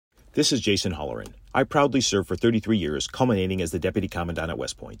This is Jason Holleran. I proudly served for 33 years, culminating as the Deputy Commandant at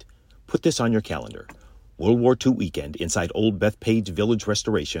West Point. Put this on your calendar. World War II weekend inside Old Bethpage Village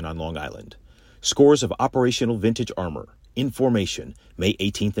Restoration on Long Island. Scores of operational vintage armor, in formation, May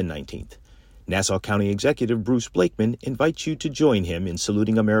 18th and 19th. Nassau County Executive Bruce Blakeman invites you to join him in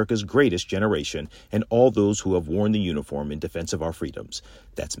saluting America's greatest generation and all those who have worn the uniform in defense of our freedoms.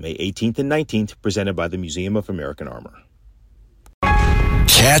 That's May 18th and 19th, presented by the Museum of American Armor.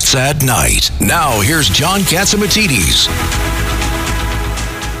 Cats at Night. Now, here's John Catsimatidis.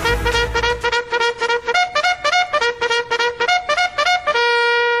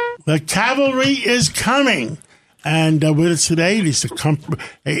 The cavalry is coming. And with us today is the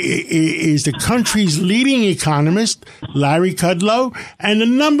country's leading economist, Larry Kudlow, and the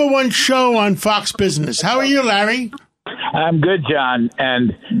number one show on Fox Business. How are you, Larry? I'm good, John.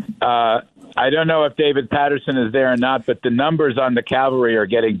 And I don't know if David Patterson is there or not, but the numbers on the cavalry are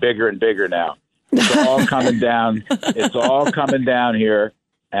getting bigger and bigger now. It's all coming down. It's all coming down here.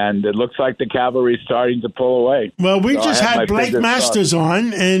 And it looks like the cavalry is starting to pull away. Well, we just had Blake Masters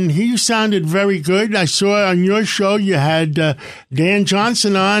on, and he sounded very good. I saw on your show you had Dan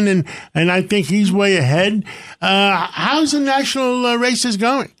Johnson on, and I think he's way ahead. How's the national races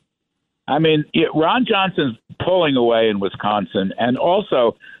going? I mean, Ron Johnson's pulling away in Wisconsin, and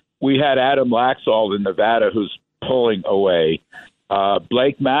also we had Adam Laxalt in Nevada who's pulling away.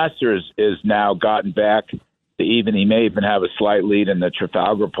 Blake Masters is now gotten back. He may even have a slight lead in the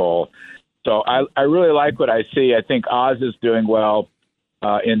Trafalgar poll. So I really like what I see. I think Oz is doing well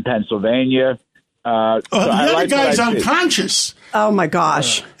in Pennsylvania. The other guy's unconscious. Oh, my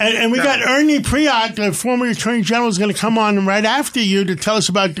gosh. And we got Ernie Priot, the former Attorney General, is going to come on right after you to tell us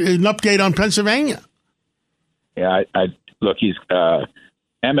about an update on Pennsylvania. Yeah, look, he's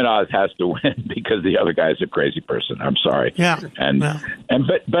Emmett Oz has to win because the other guy's a crazy person. I'm sorry. Yeah.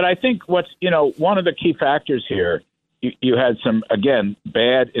 But I think what's, one of the key factors here, you had some, again,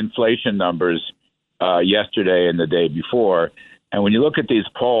 bad inflation numbers yesterday and the day before. And when you look at these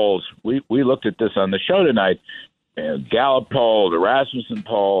polls, we looked at this on the show tonight, Gallup poll, the Rasmussen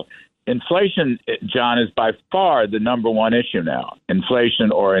poll, inflation, John, is by far the number one issue now,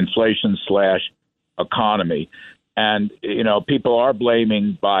 inflation or inflation/economy. And, people are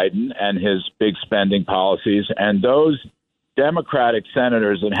blaming Biden and his big spending policies. And those Democratic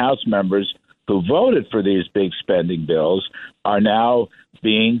senators and House members who voted for these big spending bills are now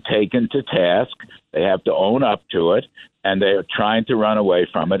being taken to task. They have to own up to it, and they are trying to run away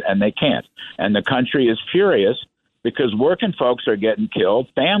from it, and they can't. And the country is furious because working folks are getting killed,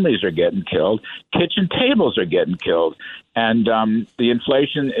 families are getting killed, kitchen tables are getting killed, and the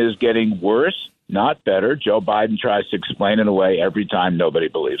inflation is getting worse, not better. Joe Biden tries to explain it away every time. Nobody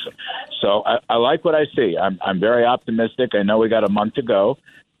believes him. So I like what I see. I'm very optimistic. I know we got a month to go.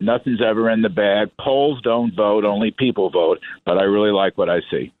 Nothing's ever in the bag. Polls don't vote. Only people vote. But I really like what I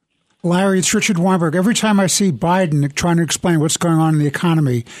see. Larry, it's Richard Weinberg. Every time I see Biden trying to explain what's going on in the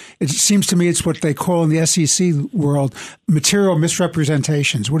economy, it seems to me it's what they call in the SEC world material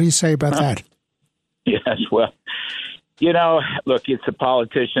misrepresentations. What do you say about that? Yes, well, look, it's a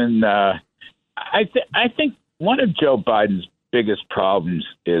politician. I think one of Joe Biden's biggest problems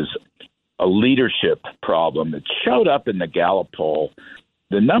is a leadership problem. It showed up in the Gallup poll.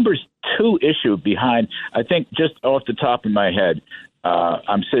 The number's 2 issue behind, I think, just off the top of my head,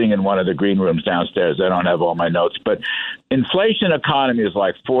 I'm sitting in one of the green rooms downstairs. I don't have all my notes, but inflation economy is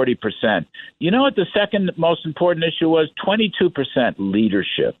like 40%. You know what the second most important issue was? 22%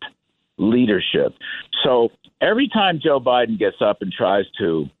 leadership. So every time Joe Biden gets up and tries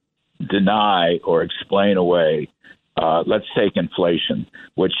to deny or explain away, let's take inflation,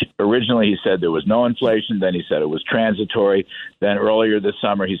 which originally he said there was no inflation. Then he said it was transitory. Then earlier this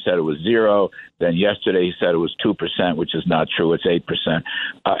summer, he said it was 0. Then yesterday, he said it was 2%, which is not true. It's 8%.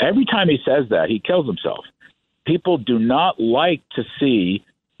 Every time he says that, he kills himself. People do not like to see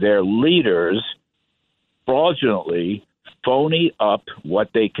their leaders fraudulently phony up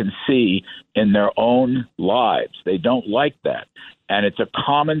what they can see in their own lives. They don't like that. And it's a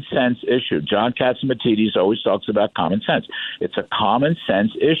common sense issue. John Catsimatidis always talks about common sense. It's a common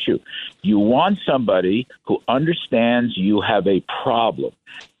sense issue. You want somebody who understands you have a problem.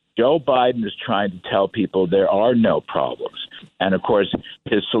 Joe Biden is trying to tell people there are no problems. And, of course,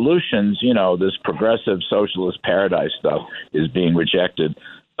 his solutions, this progressive socialist paradise stuff is being rejected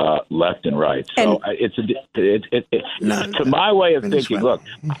left and right. So to my way of thinking, look,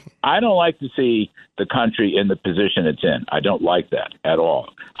 I don't like to see the country in the position it's in. I don't like that at all.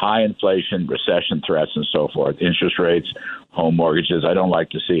 High inflation, recession threats, and so forth, interest rates, home mortgages. I don't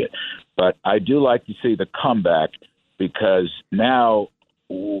like to see it. But I do like to see the comeback because now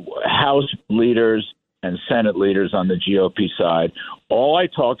House leaders and Senate leaders on the GOP side, all I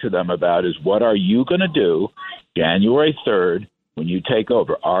talk to them about is what are you going to do January 3rd when you take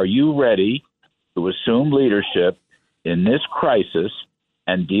over? Are you ready to assume leadership in this crisis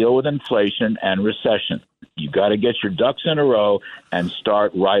and deal with inflation and recession? You got to get your ducks in a row and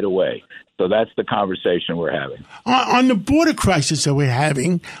start right away. So that's the conversation we're having. On the border crisis that we're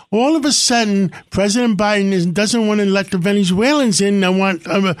having, all of a sudden, President Biden doesn't want to let the Venezuelans in. They want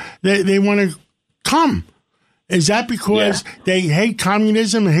to come. Is that because they hate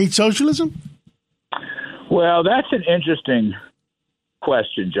communism and hate socialism? Well, that's an interesting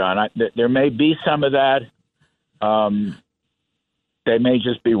question, John. There may be some of that. They may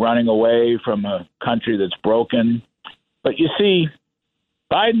just be running away from a country that's broken. But you see,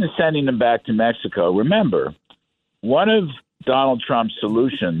 Biden is sending them back to Mexico. Remember, one of Donald Trump's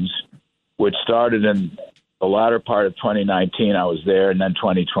solutions, which started in the latter part of 2019, I was there, and then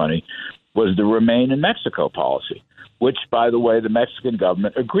 2020, was the Remain in Mexico policy, which, by the way, the Mexican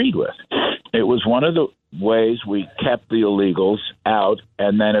government agreed with. It was one of the ways we kept the illegals out,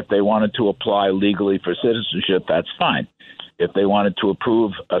 and then if they wanted to apply legally for citizenship, that's fine. If they wanted to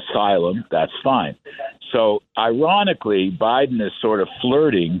approve asylum, that's fine. So, ironically, Biden is sort of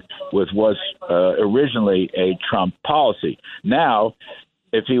flirting with what was originally a Trump policy. Now,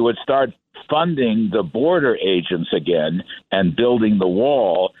 if he would start funding the border agents again and building the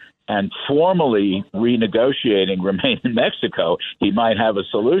wall and formally renegotiating Remain in Mexico, he might have a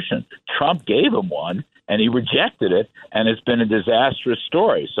solution. Trump gave him one, and he rejected it, and it's been a disastrous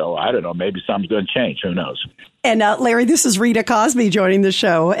story. So I don't know, maybe something's going to change. Who knows? And Larry, this is Rita Cosby joining the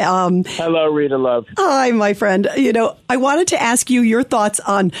show. Hello, Rita Love. Hi, my friend. You know, I wanted to ask you your thoughts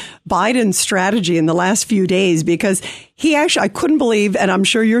on Biden's strategy in the last few days, because he actually, I couldn't believe, and I'm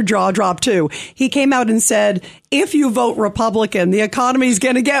sure your jaw dropped too, he came out and said, if you vote Republican, the economy is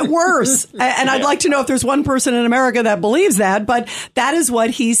going to get worse. And I'd like to know if there's one person in America that believes that, but that is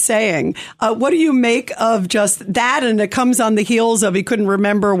what he's saying. What do you make of just that? And it comes on the heels of he couldn't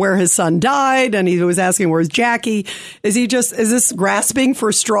remember where his son died, and he was asking where's Jackie. Is this grasping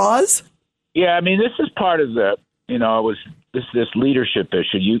for straws? Yeah, I mean, this is part of the, it was this leadership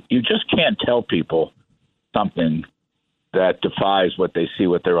issue. You just can't tell people something that defies what they see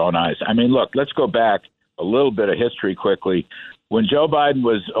with their own eyes. I mean, look, let's go back a little bit of history quickly. When Joe Biden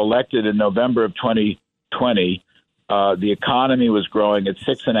was elected in November of 2020, the economy was growing at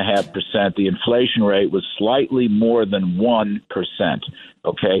 6.5%. The inflation rate was slightly more than 1%.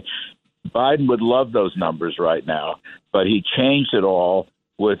 Okay. Biden would love those numbers right now, but he changed it all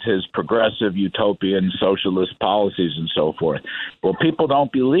with his progressive utopian socialist policies and so forth. Well, people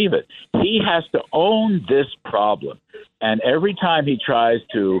don't believe it. He has to own this problem. And every time he tries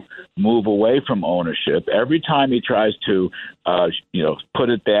to move away from ownership, every time he tries to, put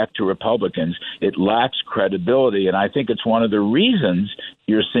it back to Republicans, it lacks credibility. And I think it's one of the reasons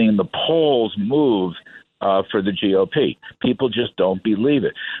you're seeing the polls move for the GOP. People just don't believe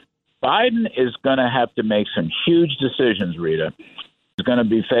it. Biden is going to have to make some huge decisions, Rita. He's going to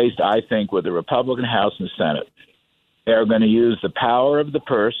be faced, I think, with the Republican House and Senate. They're going to use the power of the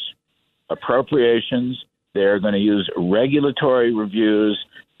purse, appropriations. They're going to use regulatory reviews,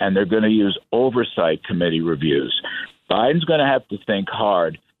 and they're going to use oversight committee reviews. Biden's going to have to think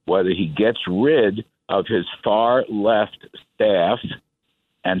hard whether he gets rid of his far left staff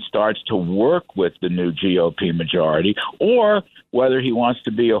and starts to work with the new GOP majority, or whether he wants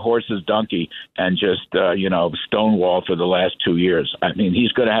to be a horse's donkey and just, stonewall for the last 2 years. I mean,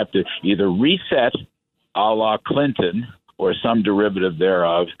 he's going to have to either reset a la Clinton or some derivative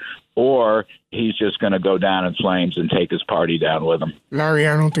thereof, or he's just going to go down in flames and take his party down with him. Larry,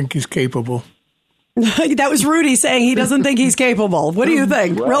 I don't think he's capable. That was Rudy saying he doesn't think he's capable. What do you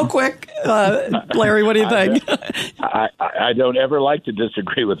think? Well, real quick, Larry, what do you think? I don't ever like to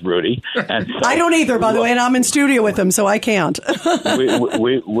disagree with Rudy. And so, I don't either, by the way, and I'm in studio with him, so I can't. we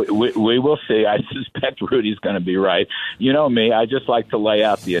will see. I suspect Rudy's going to be right. You know me, I just like to lay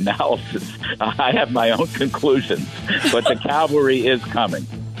out the analysis. I have my own conclusions, but the cavalry is coming.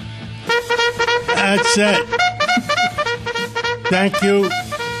 That's it. Thank you.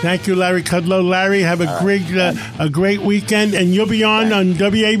 Thank you, Larry Kudlow. Larry, have a great weekend, and you'll be on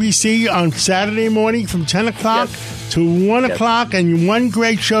WABC on Saturday morning from 10 o'clock to 1 o'clock, and one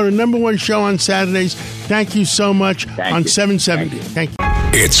great show, the number one show on Saturdays. Thank you so much on 770. Thank you.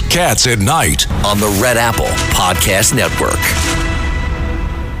 It's Cats at Night on the Red Apple Podcast Network.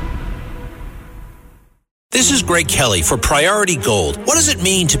 This is Greg Kelly for Priority Gold. What does it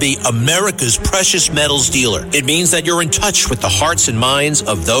mean to be America's precious metals dealer? It means that you're in touch with the hearts and minds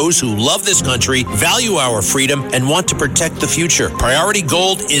of those who love this country, value our freedom, and want to protect the future. Priority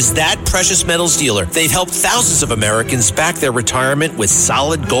Gold is that precious metals dealer. They've helped thousands of Americans back their retirement with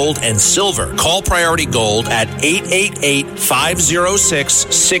solid gold and silver. Call Priority Gold at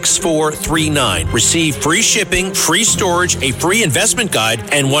 888-506-6439. Receive free shipping, free storage, a free investment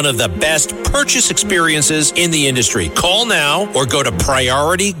guide, and one of the best purchase experiences in the industry. Call now or go to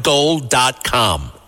PriorityGold.com.